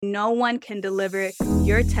No one can deliver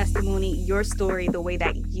your testimony, your story the way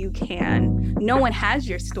that you can. No one has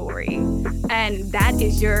your story, and that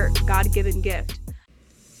is your God-given gift.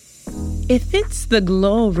 If it's the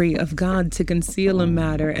glory of God to conceal a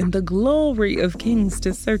matter and the glory of kings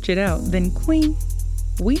to search it out, then Queen,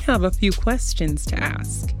 we have a few questions to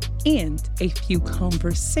ask and a few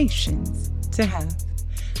conversations to have.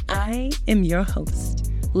 I am your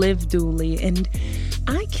host, Liv Dooley, and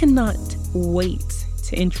I cannot wait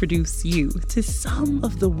to introduce you to some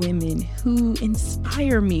of the women who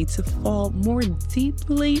inspire me to fall more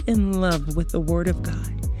deeply in love with the Word of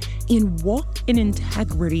God and walk in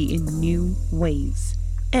integrity in new ways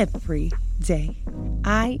every day.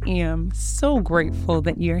 I am so grateful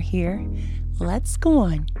that you're here. Let's go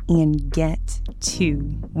on and get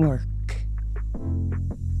to work.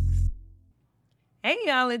 Hey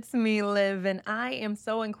y'all, it's me, Liv, and I am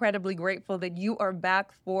so incredibly grateful that you are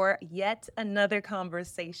back for yet another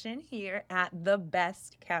conversation here at The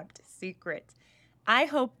Best Kept Secret. I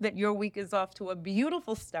hope that your week is off to a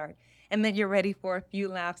beautiful start and that you're ready for a few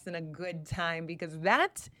laughs and a good time, because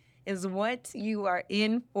that is what you are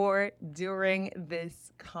in for during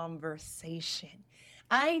this conversation.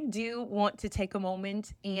 I do want to take a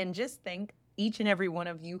moment and just thank each and every one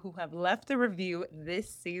of you who have left a review this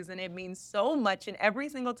season. It means so much, and every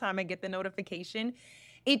single time I get the notification,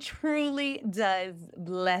 it truly does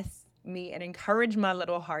bless me and encourage my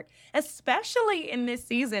little heart, especially in this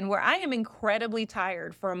season where I am incredibly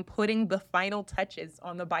tired from putting the final touches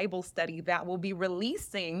on the Bible study that will be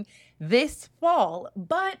releasing this fall,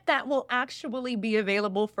 but that will actually be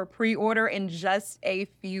available for pre-order in just a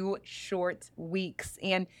few short weeks.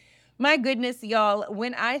 And my goodness, y'all,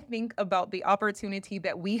 when I think about the opportunity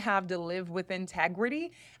that we have to live with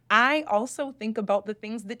integrity, I also think about the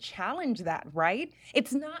things that challenge that, right?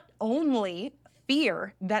 It's not only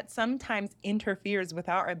fear that sometimes interferes with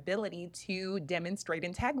our ability to demonstrate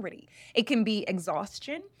integrity. It can be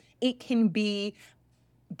exhaustion. It can be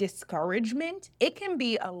discouragement. It can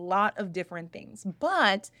be a lot of different things.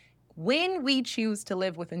 But when we choose to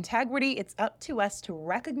live with integrity, it's up to us to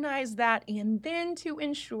recognize that and then to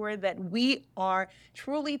ensure that we are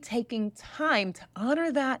truly taking time to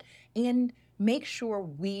honor that and make sure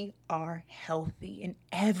we are healthy in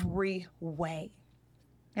every way.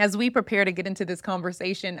 As we prepare to get into this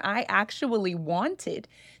conversation, I actually wanted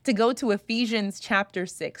to go to Ephesians chapter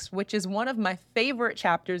 6, which is one of my favorite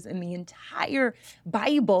chapters in the entire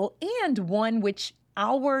Bible, and one which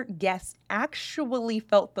our guest actually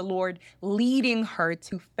felt the Lord leading her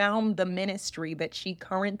to found the ministry that she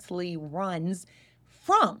currently runs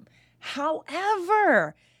from.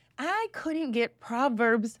 However, I couldn't get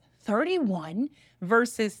Proverbs 31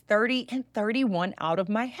 verses 30 and 31 out of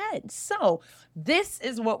my head. So this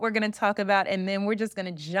is what we're going to talk about, and then we're just going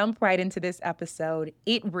to jump right into this episode.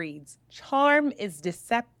 It reads, "Charm is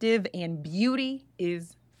deceptive and beauty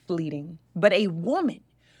is fleeting, but a woman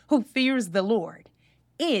who fears the Lord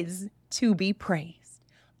is to be praised.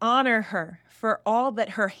 Honor her for all that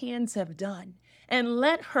her hands have done, and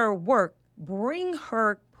let her work bring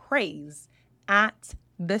her praise at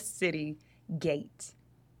the city gate."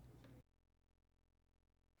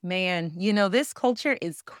 Man, this culture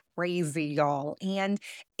is crazy, y'all. And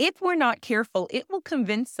if we're not careful, it will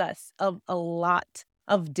convince us of a lot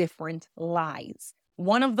of different lies.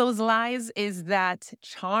 One of those lies is that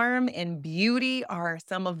charm and beauty are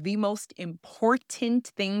some of the most important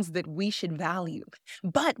things that we should value.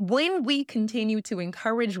 But when we continue to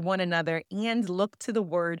encourage one another and look to the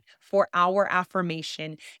Word for our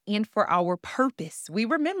affirmation and for our purpose, we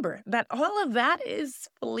remember that all of that is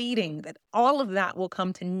fleeting, that all of that will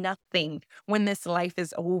come to nothing when this life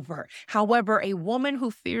is over. However, a woman who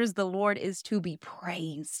fears the Lord is to be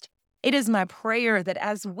praised. It is my prayer that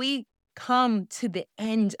as we come to the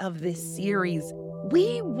end of this series,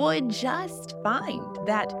 we would just find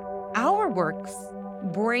that our works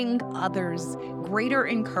bring others greater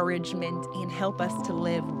encouragement and help us to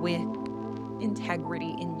live with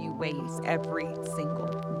integrity in new ways every single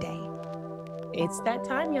day. It's that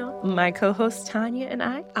time, y'all. My co-host Tanya and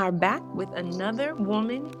I are back with another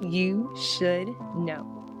woman you should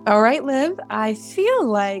know. All right, Liv, I feel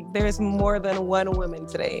like there's more than one woman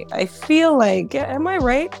today. I feel like, am I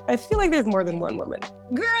right? I feel like there's more than one woman.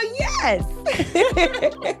 Girl, yes!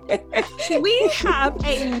 We have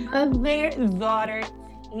a mother-daughter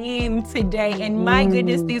team today, and my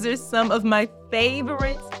goodness, these are some of my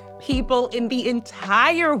favorite people in the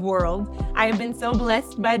entire world. I have been so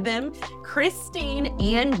blessed by them. Christine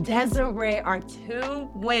and Desiree are two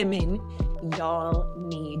women y'all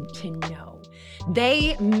need to know.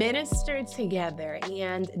 They minister together,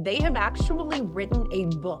 and they have actually written a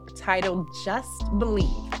book titled Just Believe.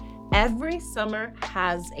 Every summer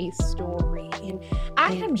has a story, and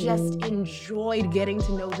I have just enjoyed getting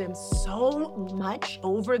to know them so much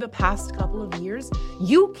over the past couple of years.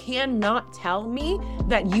 You cannot tell me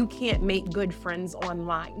that you can't make good friends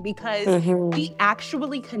online, because we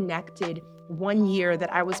actually connected one year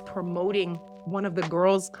that I was promoting one of the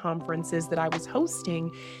girls' conferences that I was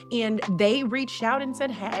hosting, and they reached out and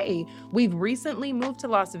said, "Hey, we've recently moved to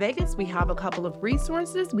Las Vegas. We have a couple of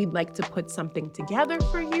resources. We'd like to put something together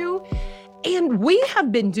for you." And we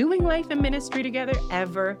have been doing life and ministry together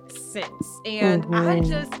ever since. And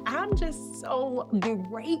I'm just so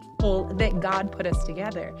grateful that God put us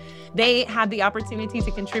together. They had the opportunity to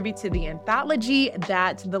contribute to the anthology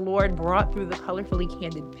that the Lord brought through the Colorfully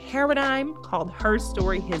Candid Paradigm called Her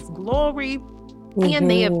Story, His Glory. And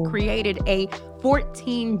they have created a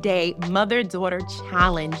 14-day mother-daughter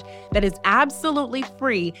challenge that is absolutely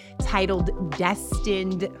free, titled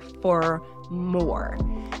Destined for More.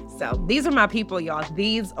 So these are my people, y'all.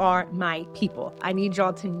 These are my people. I need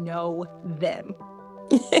y'all to know them.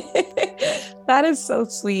 That is so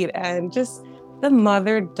sweet. And just the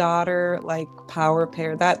mother-daughter like power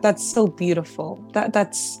pair, that's so beautiful.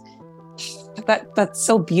 That's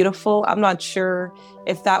so beautiful. I'm not sure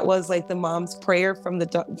if that was like the mom's prayer from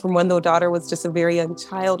when the daughter was just a very young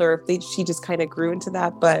child, or if she just kind of grew into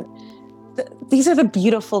that. But these are the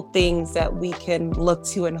beautiful things that we can look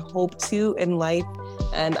to and hope to in life.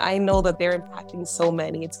 And I know that they're impacting so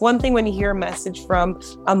many. It's one thing when you hear a message from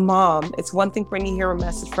a mom. It's one thing when you hear a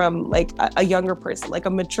message from like a younger person, like a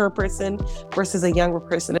mature person versus a younger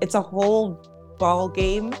person. It's a whole ball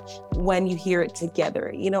game when you hear it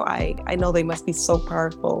together. You know, I know they must be so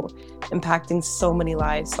powerful, impacting so many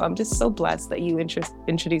lives. So I'm just so blessed that you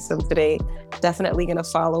introduced them today. Definitely gonna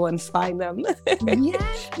follow and find them.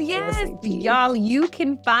 Yes. Y'all, you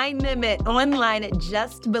can find them online at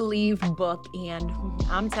Just Believe Book. And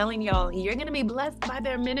I'm telling y'all, you're gonna be blessed by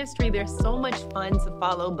their ministry. They're so much fun to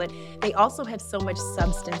follow, but they also have so much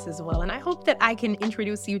substance as well. And I hope that I can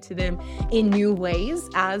introduce you to them in new ways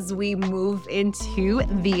as we move into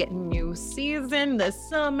the new season, the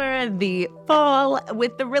summer, the fall,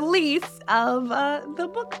 with the release of the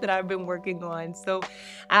book that I've been working on. So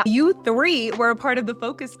you three were a part of the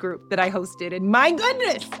focus group that I hosted, and my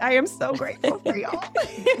goodness, I am so grateful for y'all.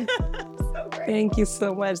 So great. Thank you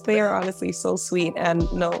so much. They are honestly so sweet. And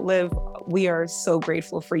no, Liv, we are so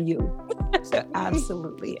grateful for you.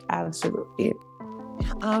 Absolutely.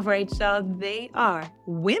 All right, y'all, they are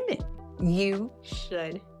women you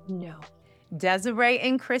should know. Desiree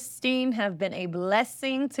and Christine have been a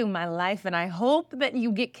blessing to my life, and I hope that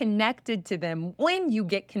you get connected to them when you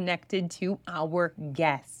get connected to our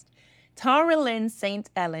guest. Tarah-Lynn St.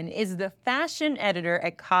 Ellen is the fashion editor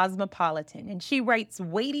at Cosmopolitan, and she writes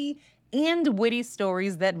weighty and witty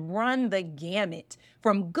stories that run the gamut,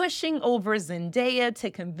 from gushing over Zendaya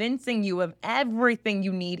to convincing you of everything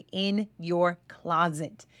you need in your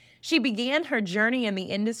closet. She began her journey in the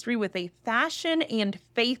industry with a fashion and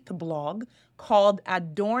faith blog called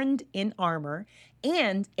Adorned in Armor,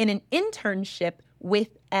 and in an internship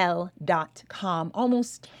with Elle.com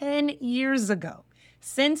almost 10 years ago.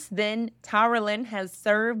 Since then, Tarah-Lynn has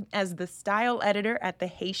served as the style editor at the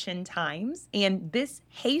Haitian Times, and this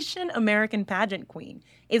Haitian American pageant queen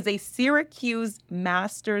is a Syracuse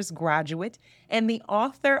master's graduate and the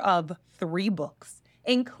author of 3 books,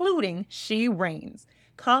 including She Reigns: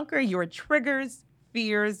 Conquer Your Triggers,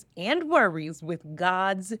 Fears, and Worries with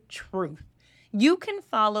God's Truth. You can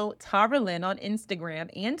follow Tarah-Lynn on Instagram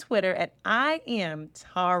and Twitter at I am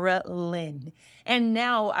Tarah-Lynn. And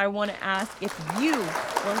now I want to ask if you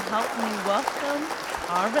will help me welcome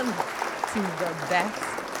Tarah-Lynn to the best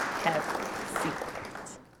kept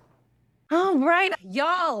secret. All right,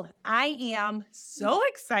 y'all, I am so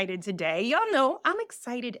excited today. Y'all know I'm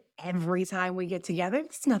excited every time we get together.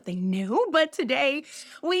 It's nothing new, but today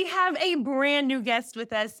we have a brand new guest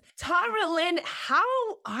with us. Tarah-Lynn, how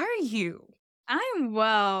are you? I'm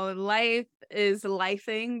well. Life is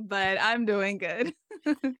lifing, but I'm doing good.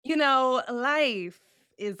 You know, life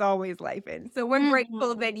is always life. And so we're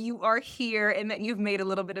grateful that you are here and that you've made a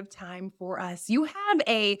little bit of time for us. You have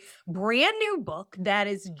a brand new book that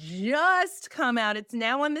has just come out. It's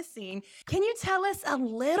now on the scene. Can you tell us a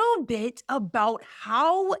little bit about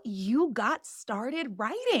how you got started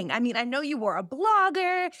writing? I mean, I know you were a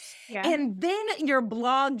blogger, and then your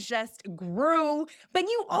blog just grew, but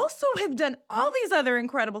you also have done all these other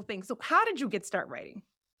incredible things. So how did you get started writing?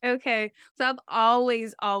 Okay. So I've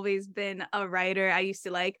always been a writer. I used to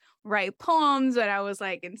like write poems when I was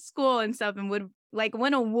like in school and stuff, and would like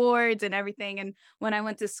win awards and everything. And when I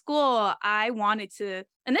went to school,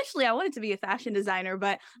 initially I wanted to be a fashion designer,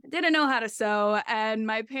 but I didn't know how to sew. And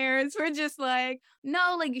my parents were just like,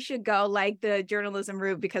 no, like you should go like the journalism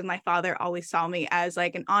route, because my father always saw me as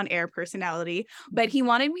like an on-air personality, but he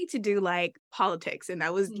wanted me to do like politics, and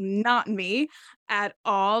that was not me at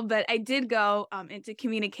all. But I did go into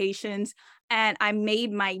communications, and I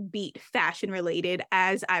made my beat fashion related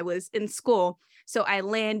as I was in school. So I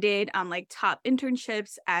landed on like top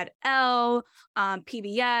internships at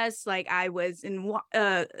PBS. Like I was in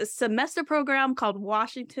a semester program called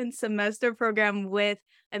Washington Semester Program with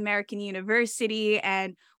American University.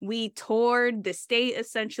 And we toured the state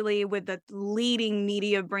essentially with the leading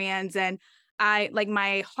media brands. And I like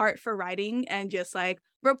my heart for writing and just like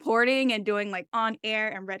reporting and doing like on air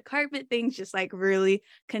and red carpet things just like really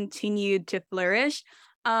continued to flourish.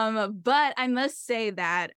 But I must say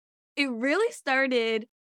that it really started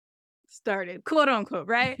quote unquote,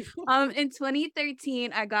 right? In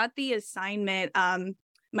 2013, I got the assignment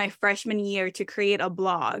my freshman year to create a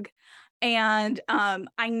blog. And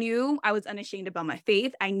I knew I was unashamed about my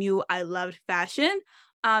faith. I knew I loved fashion.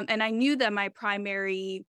 And I knew that my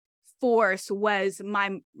primary force was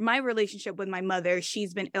my relationship with my mother.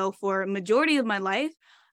 She's been ill for a majority of my life,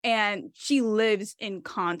 and she lives in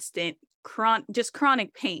constant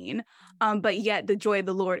chronic pain. But yet the joy of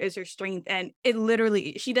the Lord is her strength. And it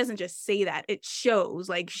literally, she doesn't just say that, it shows.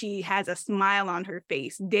 Like she has a smile on her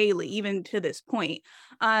face daily, even to this point.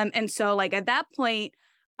 And so like at that point,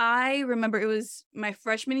 I remember it was my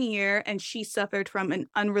freshman year, and she suffered from an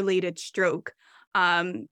unrelated stroke.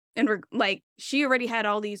 And like she already had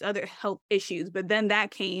all these other health issues, but then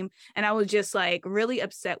that came, and I was just like really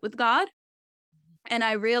upset with God. And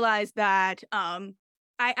I realized that I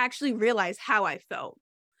actually realized how I felt.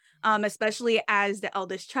 Especially as the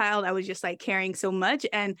eldest child, I was just like carrying so much.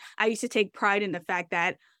 And I used to take pride in the fact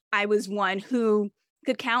that I was one who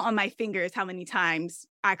could count on my fingers how many times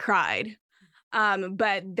I cried.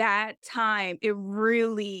 But that time, it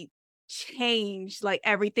really changed like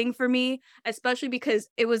everything for me, especially because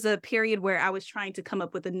it was a period where I was trying to come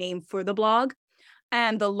up with a name for the blog.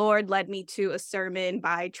 And the Lord led me to a sermon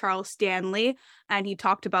by Charles Stanley, and he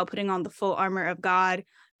talked about putting on the full armor of God.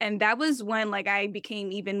 And that was when like I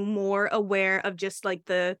became even more aware of just like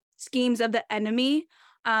the schemes of the enemy.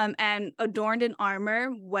 And Adorned in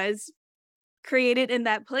Armor was created in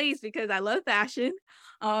that place because I love fashion.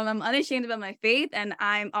 I'm unashamed about my faith, and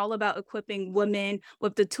I'm all about equipping women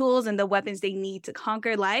with the tools and the weapons they need to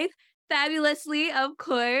conquer life fabulously, of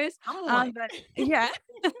course. But yeah,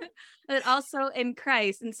 but also in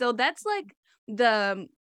Christ. And so that's like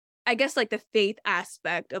I guess like the faith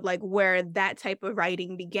aspect of like where that type of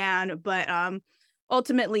writing began. But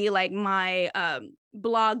ultimately like my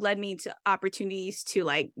blog led me to opportunities to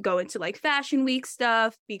like go into like fashion week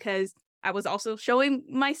stuff, because I was also showing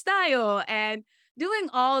my style and doing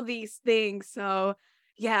all these things. So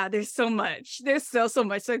yeah, there's so much. There's so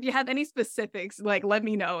much. So if you have any specifics, like let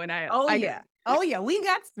me know. And Oh, yeah, we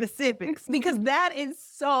got specifics because that is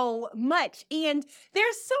so much. And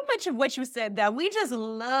there's so much of what you said that we just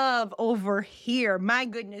love over here. My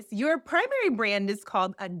goodness, your primary brand is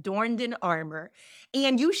called Adorned in Armor.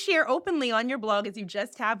 And you share openly on your blog, as you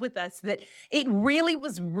just have with us, that it really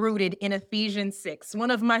was rooted in Ephesians 6,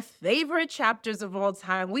 one of my favorite chapters of all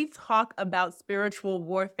time. We talk about spiritual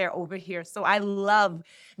warfare over here. So I love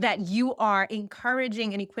that you are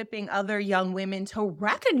encouraging and equipping other young women to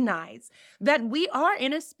recognize that we are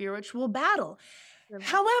in a spiritual battle.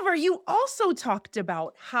 However, you also talked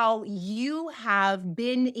about how you have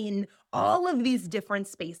been in all of these different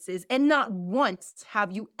spaces, and not once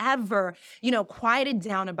have you ever, quieted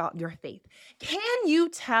down about your faith. Can you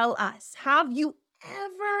tell us, have you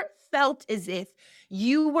ever felt as if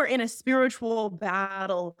you were in a spiritual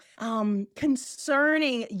battle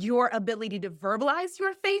concerning your ability to verbalize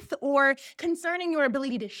your faith, or concerning your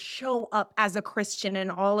ability to show up as a Christian in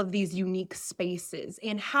all of these unique spaces,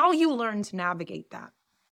 and how you learned to navigate that?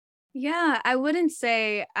 Yeah, I wouldn't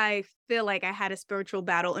say I feel like I had a spiritual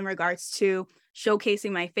battle in regards to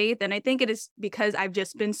showcasing my faith. And I think it is because I've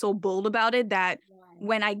just been so bold about it that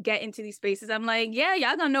when I get into these spaces, I'm like, yeah,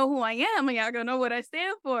 y'all gonna know who I am, and y'all gonna know what I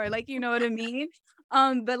stand for. Like, you know what I mean?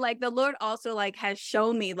 But like the Lord also like has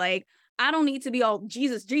shown me like I don't need to be all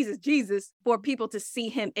Jesus, Jesus, Jesus for people to see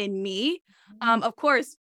him in me. Of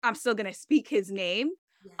course, I'm still gonna speak his name.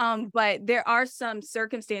 But there are some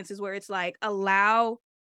circumstances where it's like allow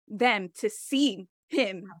them to see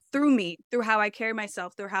him through me, through how I carry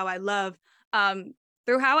myself, through how I love.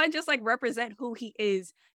 through how I just like represent who he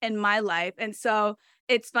is in my life. And so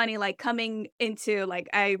it's funny, like coming into like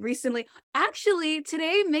I recently actually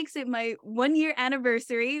today makes it my 1 year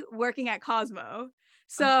anniversary working at Cosmo.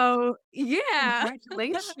 So yeah.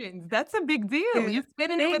 Congratulations. That's a big deal. Yeah. You're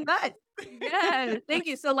spinning it with us. Yeah, thank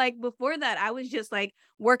you. So like before that, I was just like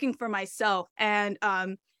working for myself. And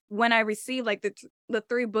when I received like the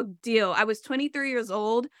 3-book deal, I was 23 years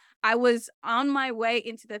old. I was on my way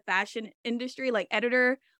into the fashion industry, like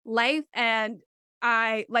editor life, and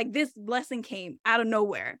I like this blessing came out of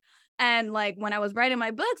nowhere. And like when I was writing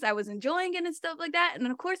my books, I was enjoying it and stuff like that. And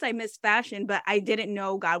then of course I missed fashion, but I didn't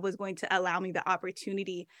know God was going to allow me the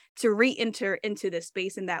opportunity to re-enter into this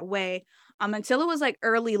space in that way. Until it was like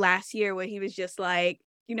early last year when he was just like,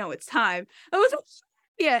 it's time. I was like,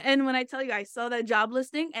 yeah. And when I tell you, I saw that job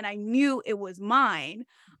listing and I knew it was mine.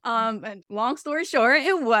 And long story short,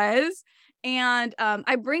 it was. And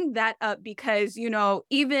I bring that up because,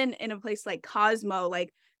 even in a place like Cosmo,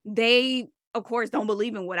 like they, of course, don't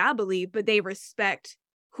believe in what I believe, but they respect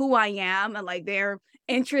who I am and like they're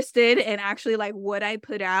interested in actually like what I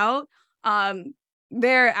put out.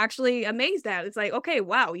 They're actually amazed at it. It's like, okay,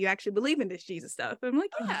 wow, you actually believe in this Jesus stuff. I'm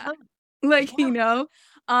like, yeah. Like,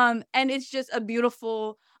 and it's just a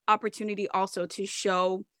beautiful opportunity also to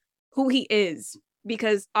show who he is,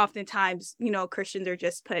 because oftentimes, Christians are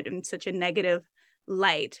just put in such a negative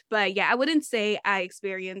light. But yeah, I wouldn't say I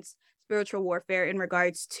experienced spiritual warfare in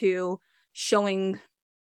regards to showing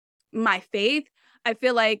my faith. I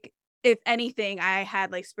feel like if anything, I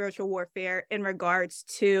had like spiritual warfare in regards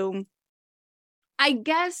to, I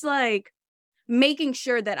guess, like making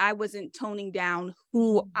sure that I wasn't toning down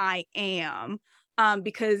who I am.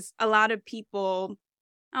 Because a lot of people,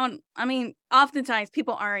 oftentimes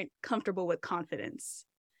people aren't comfortable with confidence.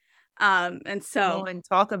 And so and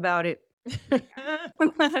talk about it.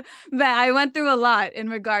 but I went through a lot in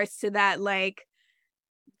regards to that, like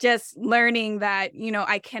just learning that,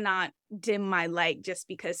 I cannot dim my light just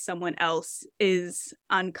because someone else is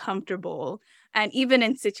uncomfortable. And even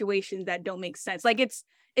in situations that don't make sense, like it's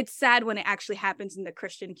sad when it actually happens in the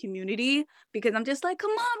Christian community, because I'm just like,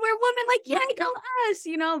 come on, we're women, like, yeah, go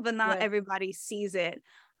us, but not everybody sees it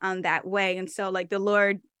that way. And so like the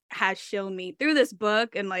Lord has shown me through this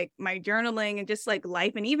book and like my journaling and just like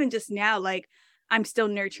life, and even just now, like I'm still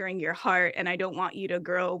nurturing your heart, and I don't want you to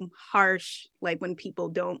grow harsh, like when people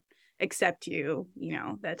don't accept you,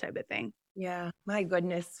 that type of thing. Yeah, my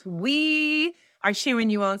goodness. We are cheering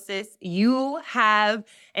you on, sis. You have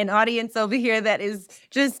an audience over here that is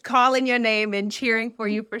just calling your name and cheering for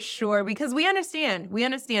you for sure, because we understand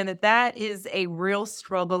that is a real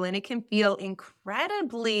struggle, and it can feel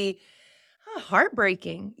incredibly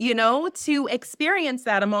heartbreaking, to experience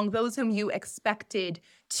that among those whom you expected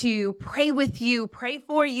to pray with you, pray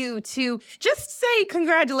for you, to just say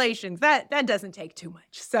congratulations. That doesn't take too much.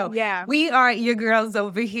 So yeah, we are your girls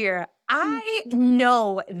over here. I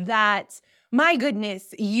know that, my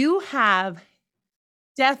goodness, you have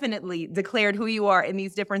definitely declared who you are in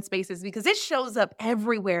these different spaces, because it shows up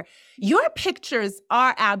everywhere. Your pictures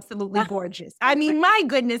are absolutely gorgeous. I mean, my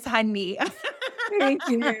goodness, honey. Thank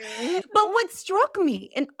you. But what struck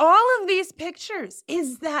me in all of these pictures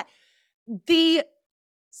is that the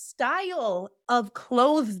style of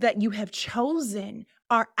clothes that you have chosen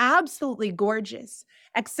are absolutely gorgeous,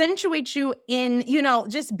 accentuate you in,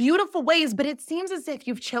 just beautiful ways. But it seems as if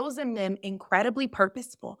you've chosen them incredibly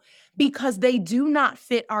purposeful, because they do not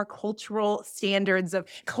fit our cultural standards of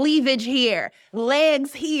cleavage here,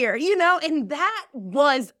 legs here, and that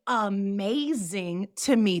was amazing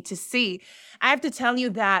to me to see. I have to tell you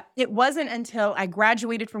that it wasn't until I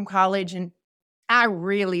graduated from college and I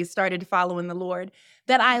really started following the Lord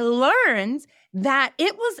that I learned that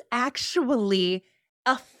it was actually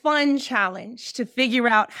a fun challenge to figure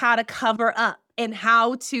out how to cover up and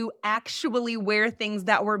how to actually wear things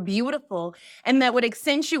that were beautiful and that would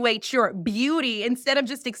accentuate your beauty instead of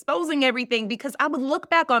just exposing everything. Because I would look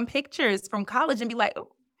back on pictures from college and be like, oh,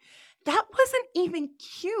 that wasn't even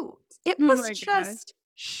cute. It was just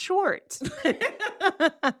short. Tell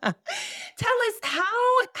us,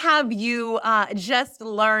 how have you just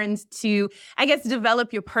learned to, I guess,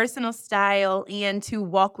 develop your personal style and to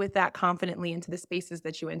walk with that confidently into the spaces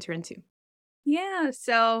that you enter into? Yeah,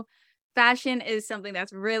 so fashion is something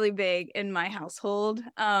that's really big in my household.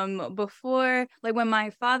 Before, like when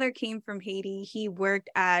my father came from Haiti, he worked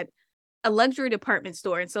at a luxury department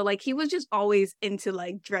store. And so like he was just always into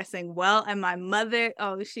like dressing well. And my mother,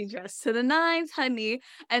 oh, she dressed to the nines, honey.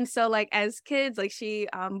 And so like as kids, like she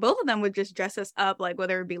both of them would just dress us up, like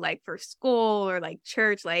whether it be like for school or like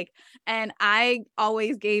church, like, and I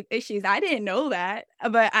always gave issues. I didn't know that,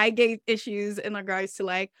 but I gave issues in regards to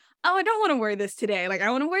like, oh, I don't want to wear this today, like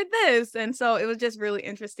I want to wear this. And so it was just really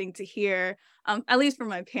interesting to hear, at least from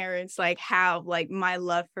my parents, like how like my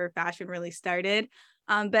love for fashion really started.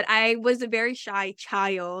 But I was a very shy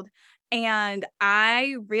child, and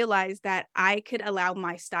I realized that I could allow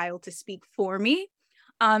my style to speak for me.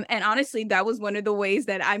 And honestly, that was one of the ways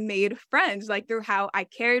that I made friends, like through how I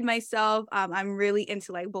carried myself. I'm really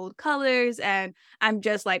into like bold colors, and I'm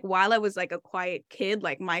just like, while I was like a quiet kid,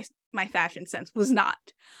 like my fashion sense was not.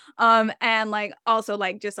 And like also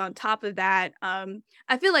like just on top of that,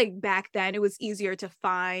 I feel like back then it was easier to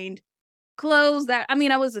find clothes that, I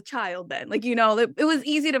mean, I was a child then, like, you know, it was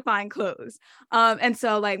easy to find clothes. And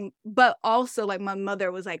so like, but also like my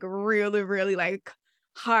mother was like really, really like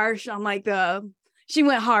harsh on like she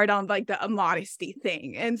went hard on like the modesty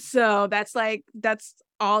thing. And so that's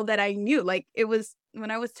all that I knew. Like it was when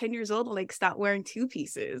I was 10 years old, I like stopped wearing two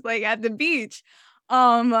pieces, like at the beach.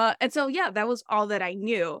 And so, yeah, that was all that I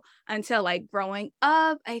knew until like growing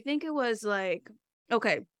up. I think it was like,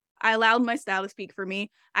 okay, I allowed my style to speak for me.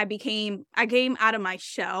 I came out of my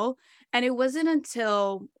shell. And it wasn't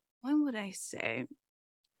until, when would I say?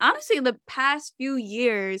 Honestly, the past few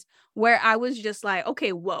years where I was just like,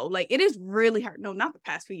 okay, whoa, like it is really hard. No, not the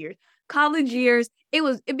past few years. College years,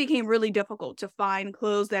 it became really difficult to find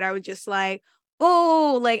clothes that I was just like,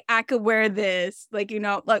 oh, like I could wear this. Like, you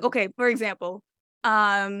know, like, okay, for example,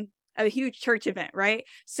 a huge church event, right?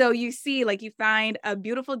 So you see, like, you find a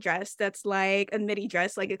beautiful dress that's like a midi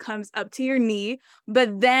dress, like it comes up to your knee,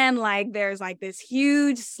 but then like there's like this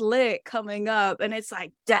huge slit coming up, and it's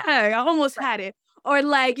like, dang, I almost had it. Or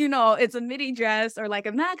like, you know, it's a midi dress or like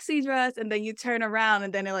a maxi dress, and then you turn around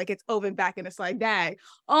and then it's open back and it's like, dang,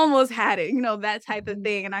 almost had it, you know, that type of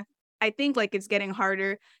thing. And I think like it's getting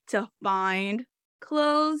harder to find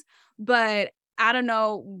clothes, but I don't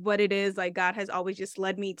know what it is. Like God has always just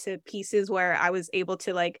led me to pieces where I was able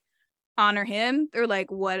to like honor him through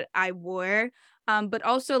like what I wore. But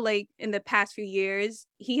also like in the past few years,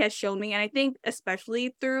 he has shown me, and I think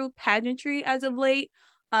especially through pageantry as of late,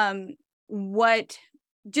 what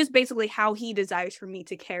just basically how he desires for me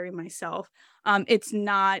to carry myself. It's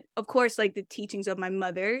not, of course, like the teachings of my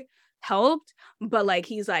mother helped, but like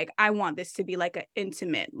he's like, I want this to be like an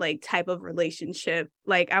intimate like type of relationship.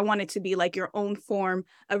 Like I want it to be like your own form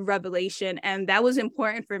of revelation. And that was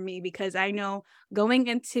important for me because I know going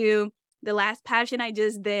into the last pageant I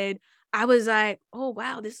just did, I was like, oh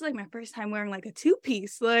wow, this is like my first time wearing like a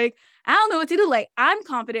two-piece. Like I don't know what to do. Like I'm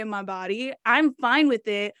confident in my body, I'm fine with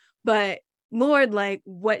it, but Lord, like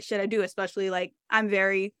what should I do? Especially like I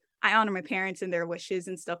honor my parents and their wishes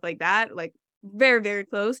and stuff like that, like very, very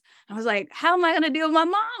close. I was like, how am I gonna deal with my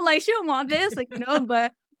mom? Like she don't want this, like, you know,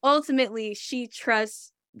 but ultimately she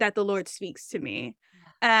trusts that the Lord speaks to me.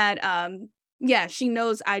 And yeah, she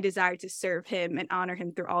knows I desire to serve him and honor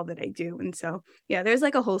him through all that I do. And so yeah, there's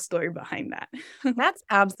like a whole story behind that. That's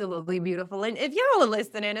absolutely beautiful. And if y'all are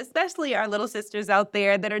listening, especially our little sisters out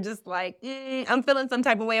there that are just like, I'm feeling some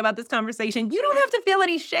type of way about this conversation, you don't have to feel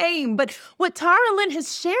any shame. But what Tarah-Lynn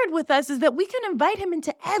has shared with us is that we can invite him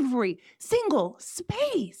into every single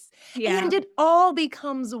space. Yeah. And it all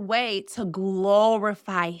becomes a way to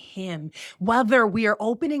glorify him, whether we are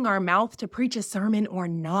opening our mouth to preach a sermon or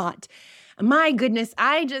not. My goodness,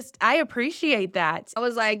 I appreciate that. I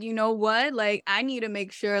was like, you know what? Like, I need to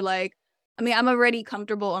make sure, like, I mean, I'm already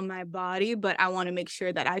comfortable on my body, but I want to make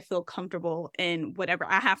sure that I feel comfortable in whatever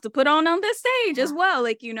I have to put on this stage as well.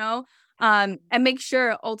 Like, you know, and make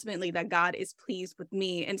sure ultimately that God is pleased with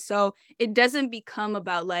me. And so it doesn't become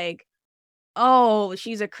about like, oh,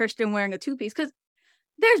 she's a Christian wearing a two-piece, because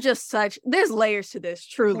there's layers to this,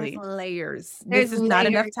 truly. There's layers. There's this is not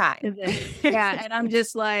enough layers time. Yeah. And I'm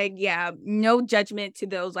just like, yeah, no judgment to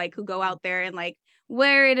those like who go out there and like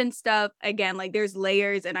wear it and stuff. Again, like there's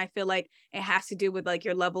layers, and I feel like it has to do with like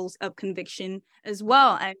your levels of conviction as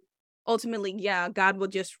well. And ultimately, yeah, God will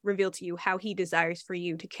just reveal to you how he desires for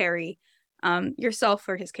you to carry yourself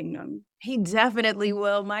for his kingdom. He definitely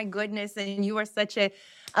will. My goodness. And you are such a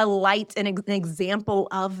light and an example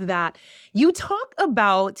of that. You talk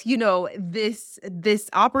about, this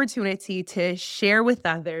opportunity to share with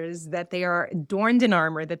others that they are adorned in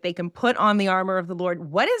armor, that they can put on the armor of the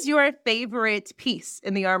Lord. What is your favorite piece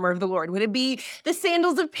in the armor of the Lord? Would it be the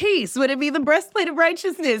sandals of peace? Would it be the breastplate of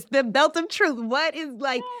righteousness, the belt of truth? What is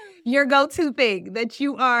like your go-to thing that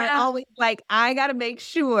you are always like, I got to make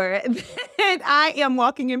sure that I am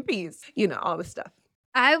walking in peace, all the stuff?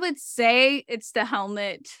 I would say it's the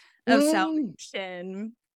helmet of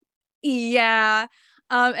salvation. Yeah.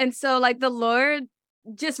 And so like the Lord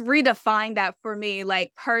just redefined that for me,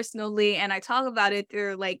 like personally, and I talk about it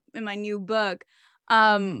through like in my new book.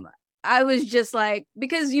 I was just like,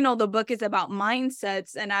 because the book is about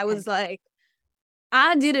mindsets, and I was like,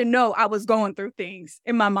 I didn't know I was going through things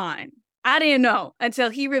in my mind. I didn't know until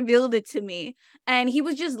he revealed it to me. And he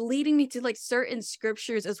was just leading me to like certain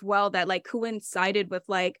scriptures as well that like coincided with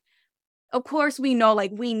like, of course we know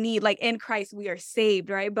like we need like in Christ we are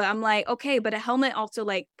saved, right? But I'm like, okay, but a helmet also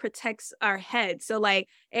like protects our head. So like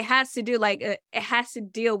it has to do like it has to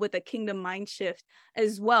deal with a kingdom mind shift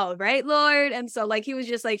as well, right, Lord? And so like he was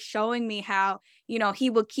just like showing me how, he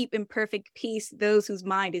will keep in perfect peace those whose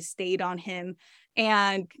mind is stayed on him.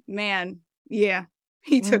 And man, yeah,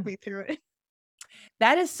 he took me through it.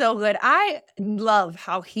 That is so good. I love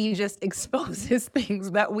how he just exposes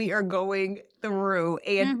things that we are going through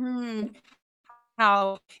and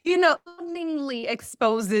how, lovingly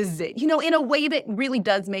exposes it, in a way that really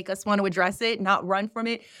does make us want to address it, not run from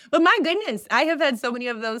it. But my goodness, I have had so many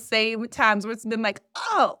of those same times where it's been like,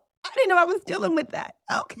 oh, I didn't know I was dealing with that.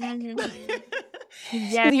 Okay.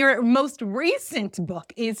 Yeah. Your most recent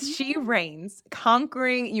book is She Reigns,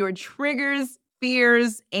 Conquering Your Triggers,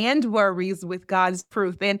 Fears, and Worries with God's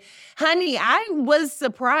Truth. And honey, I was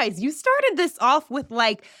surprised. You started this off with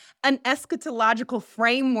like an eschatological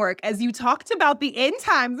framework as you talked about the end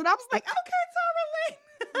times. And I was like, okay,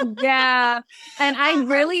 Tarah-Lynn. Yeah. And I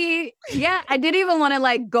didn't even want to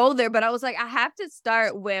like go there, but I was like, I have to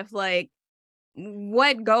start with like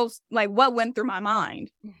what went through my mind,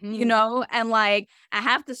 and like I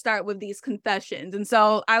have to start with these confessions. And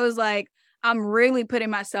so I was like, I'm really putting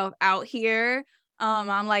myself out here.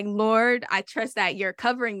 I'm like, Lord, I trust that you're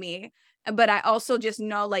covering me. But I also just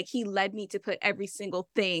know like he led me to put every single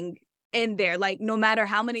thing in there, like no matter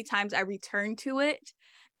how many times I return to it.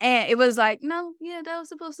 And it was like, no, yeah, that was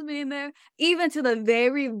supposed to be in there. Even to the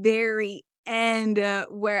very, very end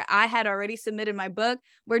where I had already submitted my book,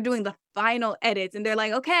 we're doing the final edits. And they're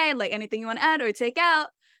like, okay, like anything you want to add or take out?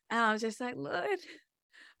 And I was just like, Lord,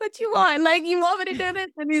 what you want? Like, you want me to do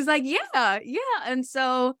this? And he's like, yeah. And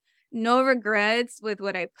so no regrets with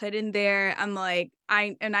what I put in there. I'm like,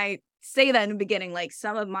 I say that in the beginning, like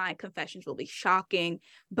some of my confessions will be shocking,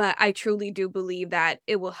 but I truly do believe that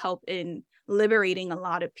it will help in liberating a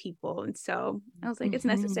lot of people. And so I was like, it's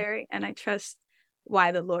necessary. And I trust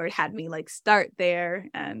why the Lord had me like start there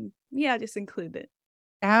and just include it.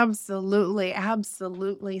 Absolutely.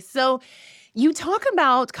 Absolutely. So you talk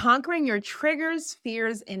about conquering your triggers,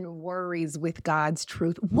 fears, and worries with God's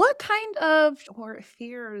truth. What kind of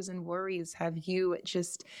fears and worries have you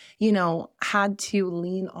just, had to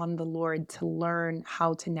lean on the Lord to learn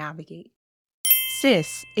how to navigate?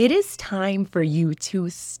 Sis, it is time for you to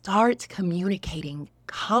start communicating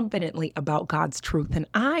confidently about God's truth, and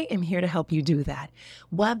I am here to help you do that.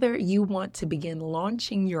 Whether you want to begin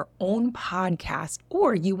launching your own podcast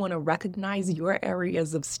or you want to recognize your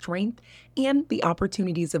areas of strength and the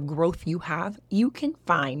opportunities of growth you have, you can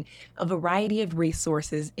find a variety of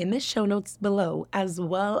resources in the show notes below, as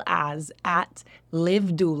well as at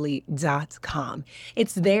liveduly.com.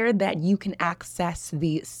 It's there that you can access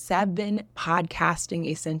the 7 podcasting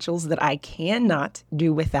essentials that I cannot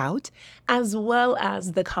do without, as well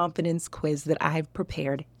as the confidence quiz that I've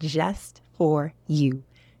prepared just for you.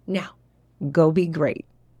 Now, go be great.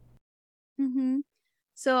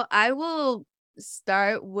 So I will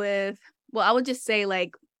start with, I would just say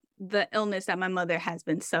like the illness that my mother has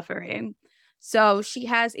been suffering. So she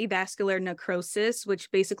has a vascular necrosis, which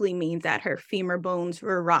basically means that her femur bones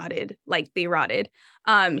were rotted, like they rotted.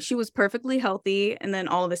 She was perfectly healthy. And then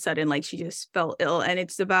all of a sudden, like she just fell ill. And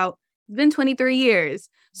it's been 23 years.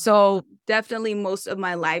 So definitely most of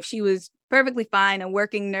my life, she was perfectly fine, a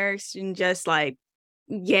working nurse, and just like,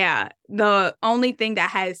 the only thing that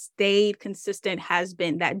has stayed consistent has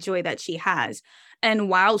been that joy that she has. And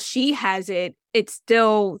while she has it, it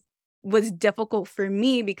still was difficult for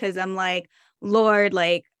me because I'm like, Lord,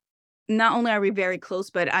 like, not only are we very close,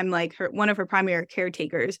 but I'm like one of her primary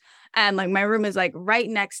caretakers. And like my room is like right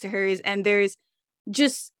next to hers. And there's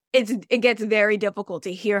just it gets very difficult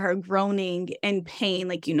to hear her groaning in pain,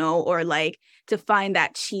 like, or like to find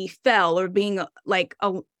that she fell, or being like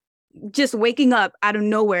just waking up out of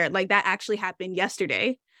nowhere. Like that actually happened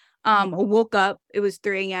yesterday. I woke up, it was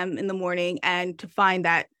 3 a.m. in the morning, and to find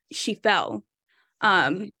that she fell.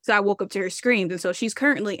 So I woke up to her screams, and so she's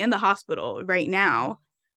currently in the hospital right now.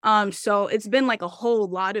 So it's been like a whole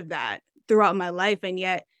lot of that throughout my life, and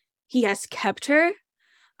yet he has kept her.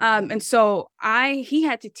 And so he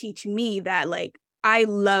had to teach me that, like, I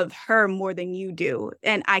love her more than you do,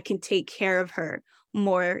 and I can take care of her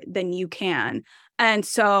more than you can. And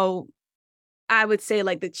so I would say,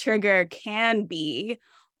 like, the trigger can be,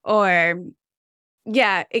 or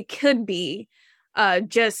yeah, it could be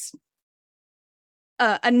just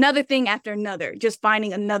another thing after another, just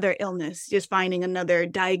finding another illness, just finding another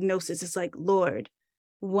diagnosis. It's like, Lord,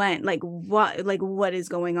 when, like, what is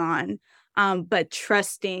going on? But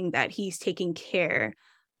trusting that he's taking care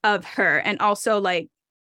of her. And also, like,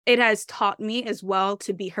 it has taught me as well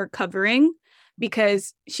to be her covering,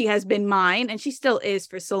 because she has been mine, and she still is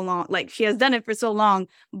for so long. Like, she has done it for so long,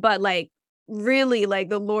 but like, really, like,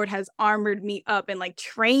 the Lord has armored me up and like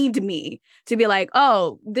trained me to be like,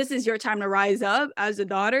 oh, this is your time to rise up as a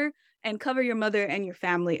daughter and cover your mother and your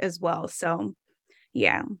family as well. So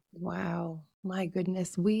yeah. Wow. My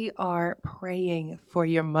goodness, we are praying for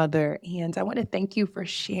your mother, and I want to thank you for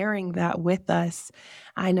sharing that with us.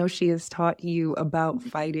 I know she has taught you about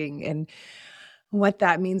fighting and what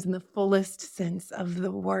that means in the fullest sense of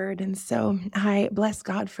the word. And so I bless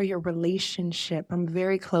God for your relationship. I'm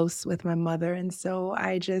very close with my mother, and so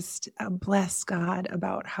I just bless God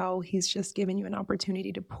about how he's just given you an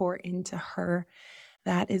opportunity to pour into her.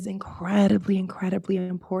 That is incredibly, incredibly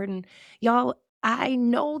important. Y'all, I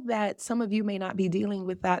know that some of you may not be dealing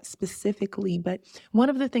with that specifically, but one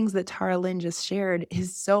of the things that Tarah-Lynn just shared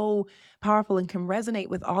is so powerful and can resonate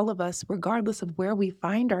with all of us, regardless of where we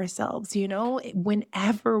find ourselves.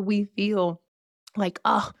 Whenever we feel like,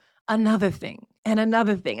 oh, another thing and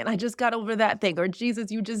another thing, and I just got over that thing, or Jesus,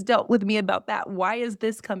 you just dealt with me about that. Why is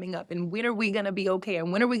this coming up? And when are we going to be okay?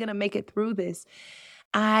 And when are we going to make it through this?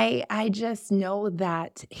 I just know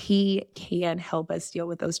that he can help us deal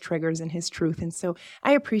with those triggers in his truth. And so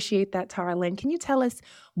I appreciate that, Tarah-Lynn. Can you tell us,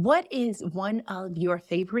 what is one of your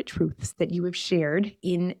favorite truths that you have shared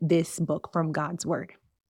in this book from God's word?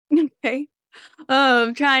 Okay.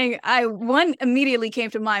 One immediately came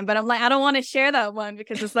to mind, but I'm like, I don't want to share that one,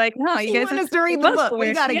 because it's like, no, you guys want us to read the book.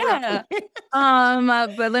 We gotta go.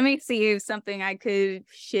 But let me see if something I could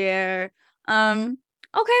share.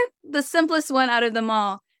 Okay, the simplest one out of them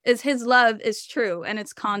all is his love is true and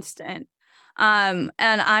it's constant. And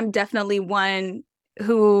I'm definitely one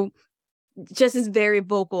who just is very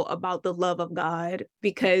vocal about the love of God,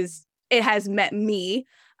 because it has met me,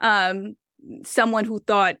 someone who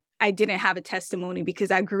thought I didn't have a testimony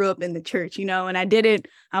because I grew up in the church, and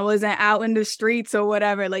I wasn't out in the streets or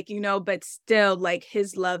whatever, like, but still, like,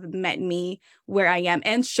 his love met me where I am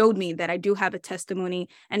and showed me that I do have a testimony,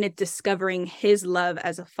 and it's discovering his love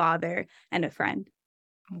as a father and a friend.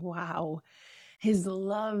 Wow. His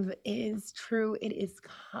love is true. It is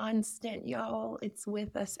constant, y'all. It's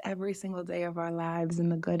with us every single day of our lives, in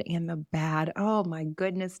the good and the bad. Oh my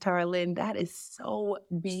goodness, Tarah-Lynn, that is so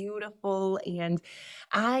beautiful. And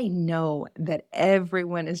I know that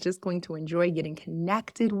everyone is just going to enjoy getting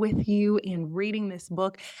connected with you and reading this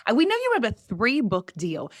book. We know you have a 3-book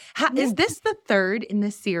deal. Is this the third in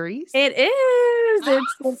this series? It is.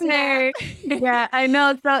 It's the third. Yeah, I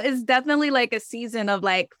know. So it's definitely like a season of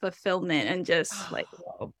like fulfillment and just like,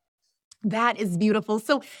 whoa. That is beautiful.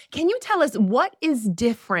 So can you tell us what is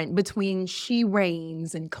different between She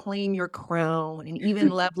Reigns and Claim Your Crown and even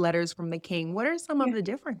Love Letters from the King? What are some of the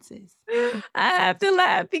differences? I have to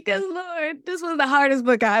laugh because, Lord, this was the hardest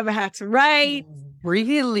book I ever had to write.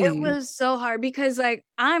 Really? It was so hard because, like,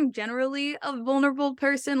 I'm generally a vulnerable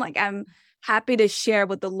person. Like, I'm happy to share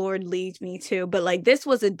what the Lord leads me to. But like, this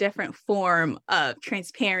was a different form of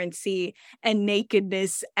transparency and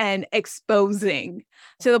nakedness and exposing,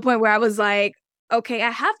 to the point where I was like, okay, I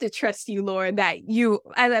have to trust you, Lord, that you,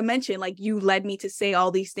 as I mentioned, like, you led me to say all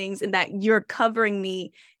these things and that you're covering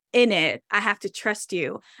me in it. I have to trust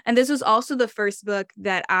you. And this was also the first book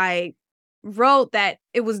that I wrote that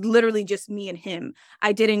it was literally just me and him.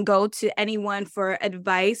 I didn't go to anyone for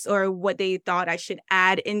advice or what they thought I should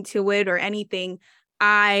add into it or anything.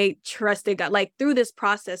 I trusted God. Like, through this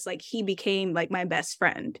process, like, he became like my best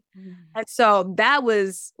friend. And so that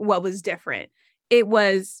was what was different. It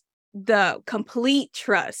was the complete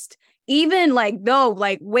trust, even like, though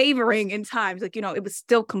like wavering in times, like, it was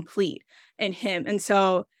still complete in him. And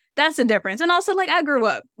so that's the difference. And also, like, I grew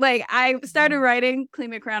up. Like, I started writing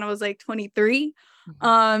Claim Your Crown, I was like 23.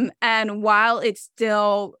 And while it's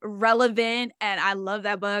still relevant and I love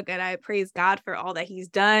that book and I praise God for all that he's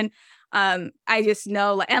done, I just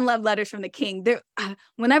know, like, and Love Letters from the King, there,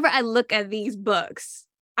 whenever I look at these books,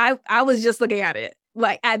 I was just looking at it,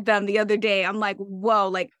 like, at them the other day. I'm like, whoa,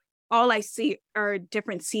 like, all I see are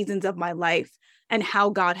different seasons of my life and how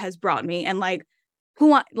God has brought me, and like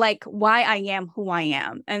why I am who I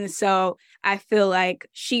am. And so I feel like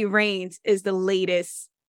She Reigns is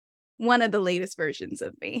one of the latest versions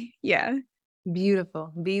of me. Yeah.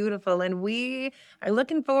 Beautiful, beautiful. And we are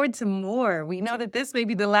looking forward to more. We know that this may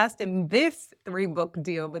be the last in this 3-book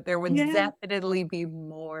deal, but there would definitely be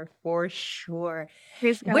more for sure.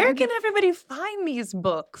 Where can everybody find these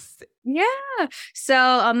books? Yeah.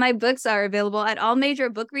 So my books are available at all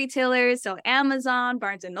major book retailers. So Amazon,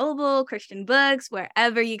 Barnes and Noble, Christian Books,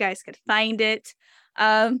 wherever you guys could find it.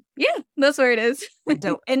 Yeah, that's where it is.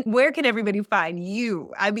 Dope. And where can everybody find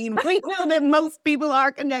you? I mean, we know that most people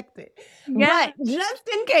are connected, but just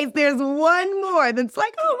in case there's one more that's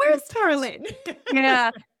like, oh, where's Tarah-Lynn?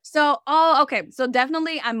 Yeah. So, so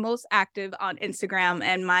definitely I'm most active on Instagram,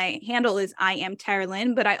 and my handle is I am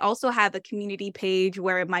Tarah-Lynn, but I also have a community page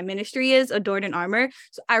where my ministry is Adored in Armor.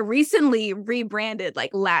 So I recently rebranded, like,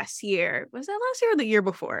 last year. Was that last year or the year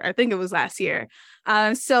before? I think it was last year.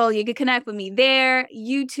 So you can connect with me there.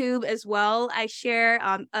 YouTube as well. I share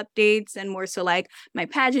updates and more so like my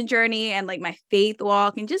pageant journey and like my faith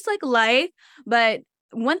walk and just like life. But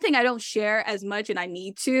one thing I don't share as much, and I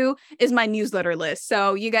need to, is my newsletter list.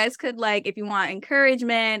 So you guys could, like, if you want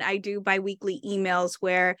encouragement, I do bi-weekly emails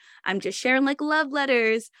where I'm just sharing like love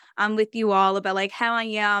letters with you all about like how I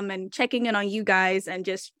am and checking in on you guys and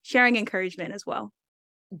just sharing encouragement as well.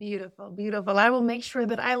 Beautiful, beautiful. I will make sure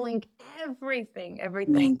that I link everything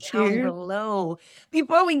Thank down you. below.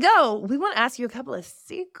 Before we go, we want to ask you a couple of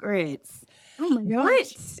secrets. Oh my gosh.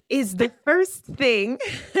 What is the first thing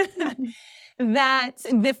that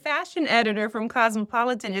the fashion editor from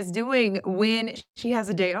Cosmopolitan is doing when she has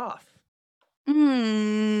a day off? What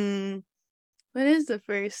is the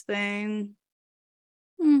first thing?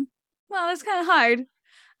 Well, that's kind of hard.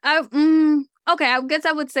 Okay, I guess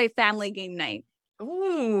I would say family game night.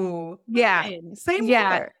 Ooh, yeah. fun. Same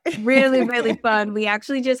here. Really, really fun. We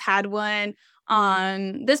actually just had one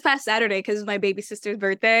on this past Saturday because it's my baby sister's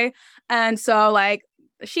birthday. And so, like,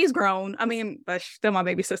 she's grown. I mean, but she's still my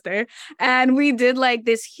baby sister. And we did like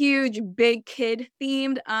this huge big kid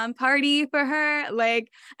themed party for her.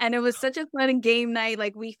 Like, and it was such a fun game night.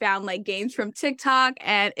 Like, we found like games from TikTok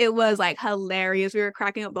and it was like hilarious. We were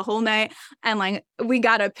cracking up the whole night, and like we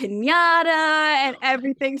got a piñata and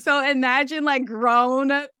everything. So imagine like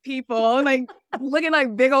grown people like looking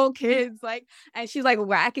like big old kids, like, and she's like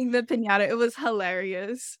whacking the piñata. It was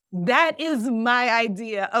hilarious. That is my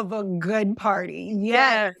idea of a good party.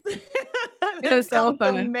 Yes. It was so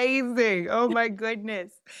fun. Amazing. Oh my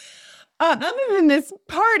goodness. Other than this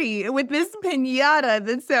party with this piñata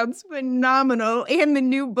that sounds phenomenal and the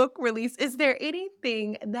new book release, is there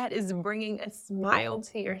anything that is bringing a smile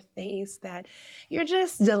to your face that you're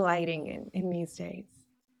just delighting in these days?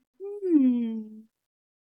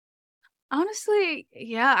 Honestly,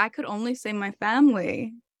 yeah, I could only say my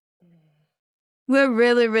family. We're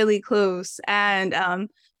really, really close. And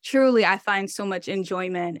truly, I find so much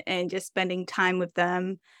enjoyment in just spending time with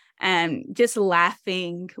them and just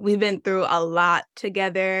laughing. We've been through a lot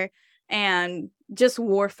together, and just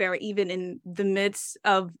warfare, even in the midst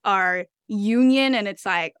of our union. And it's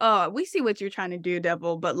like, oh, we see what you're trying to do,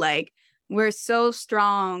 devil. But like, we're so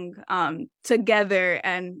strong together.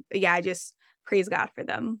 And yeah, I just praise God for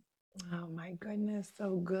them. Oh my goodness,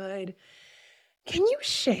 so good. Can you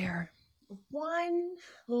share one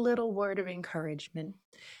little word of encouragement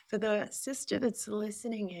for the sister that's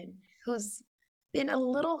listening in who's been a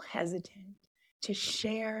little hesitant to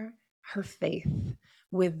share her faith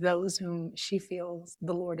with those whom she feels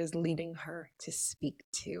the Lord is leading her to speak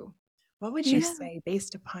to? What would you say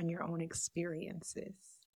based upon your own experiences?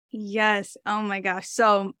 Yes. Oh my gosh.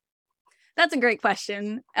 So that's a great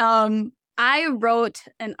question. I wrote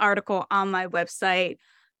an article on my website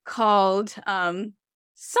called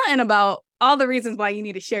something about all the reasons why you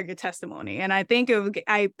need to share your testimony. And I think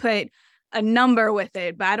I put a number with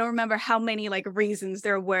it, but I don't remember how many like reasons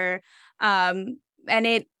there were. And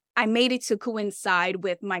I made it to coincide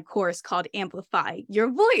with my course called Amplify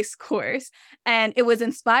Your Voice course. And it was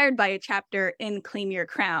inspired by a chapter in Claim Your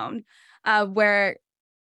Crown, where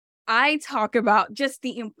I talk about just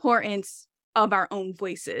the importance of our own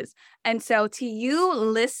voices. And so to you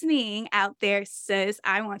listening out there, sis,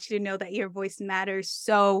 I want you to know that your voice matters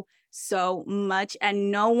so much,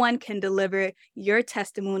 and no one can deliver your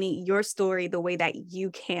testimony, your story the way that you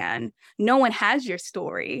can. No one has your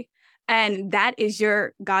story, and that is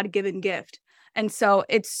your God-given gift. And so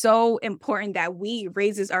it's so important that we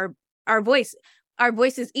raises our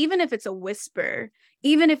voices, even if it's a whisper,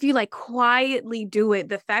 even if you like quietly do it.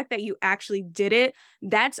 The fact that you actually did it,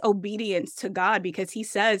 that's obedience to God, because he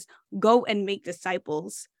says, go and make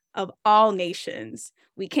disciples of all nations.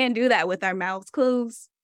 We can't do that with our mouths closed.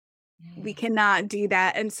 We cannot do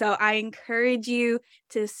that. And so I encourage you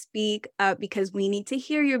to speak up, because we need to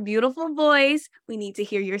hear your beautiful voice. We need to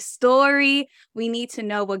hear your story. We need to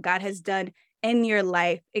know what God has done in your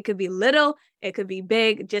life. It could be little, it could be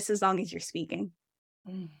big, just as long as you're speaking.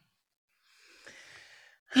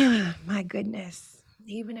 My goodness.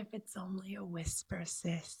 Even if it's only a whisper,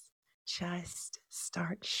 sis, just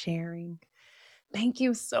start sharing. Thank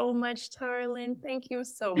you so much, Tarah-Lynn. Thank you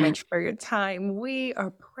so much for your time. We are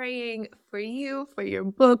praying for you, for your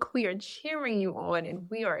book. We are cheering you on, and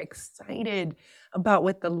we are excited about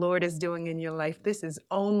what the Lord is doing in your life. This is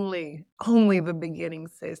only the beginning,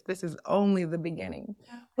 sis. This is only the beginning.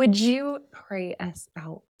 Would you pray us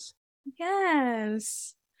out?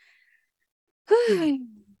 Yes.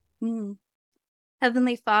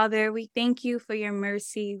 Heavenly Father, we thank you for your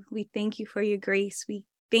mercy. We thank you for your grace. We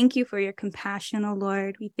thank you for your compassion, O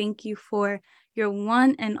Lord. We thank you for your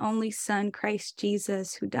one and only Son, Christ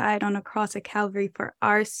Jesus, who died on a cross at Calvary for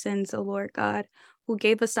our sins, O Lord God, who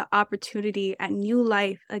gave us the opportunity at new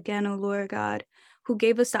life again, O Lord God, who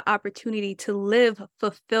gave us the opportunity to live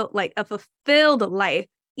a fulfilled life,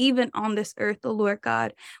 even on this earth, O Lord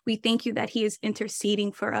God. We thank you that he is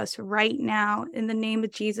interceding for us right now. In the name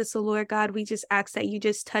of Jesus, O Lord God, we just ask that you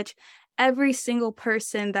just touch every single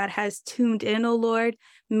person that has tuned in, O Lord.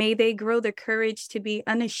 May they grow the courage to be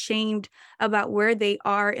unashamed about where they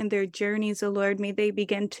are in their journeys, O Lord. May they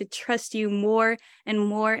begin to trust you more and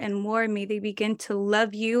more and more. May they begin to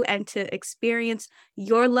love you and to experience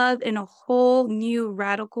your love in a whole new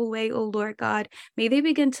radical way, O Lord God. May they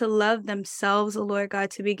begin to love themselves, O Lord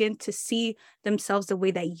God, to begin to see themselves the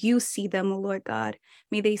way that you see them, O Lord God.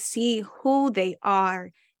 May they see who they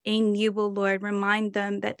are in you, O Lord. Remind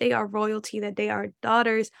them that they are royalty, that they are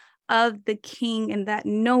daughters of the King, and that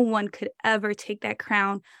no one could ever take that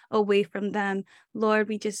crown away from them. Lord,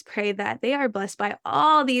 we just pray that they are blessed by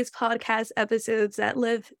all these podcast episodes that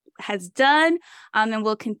Liv has done and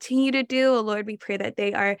will continue to do. Oh Lord, we pray that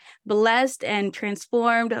they are blessed and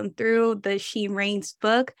transformed through the She Reigns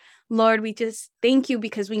book. Lord, we just thank you,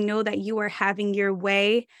 because we know that you are having your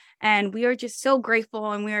way. And we are just so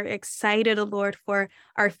grateful, and we are excited, oh Lord, for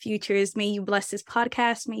our futures. May you bless this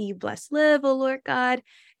podcast. May you bless Liv, oh Lord God.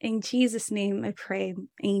 In Jesus' name I pray.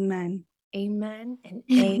 Amen. Amen and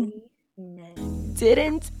amen.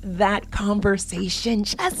 Didn't that conversation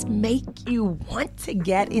just make you want to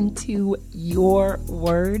get into your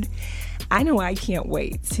word? I know I can't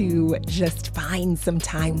wait to just find some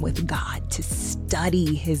time with God to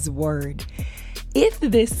study his word. If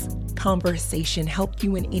this conversation helped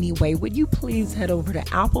you in any way, would you please head over to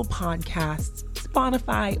Apple Podcasts,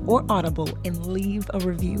 Spotify, or Audible and leave a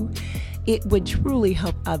review? It would truly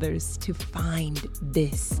help others to find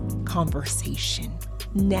this conversation.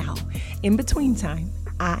 Now, in between time,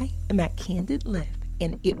 I am at Candid Liv,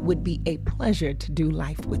 and it would be a pleasure to do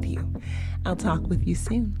life with you. I'll talk with you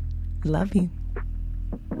soon. Love you.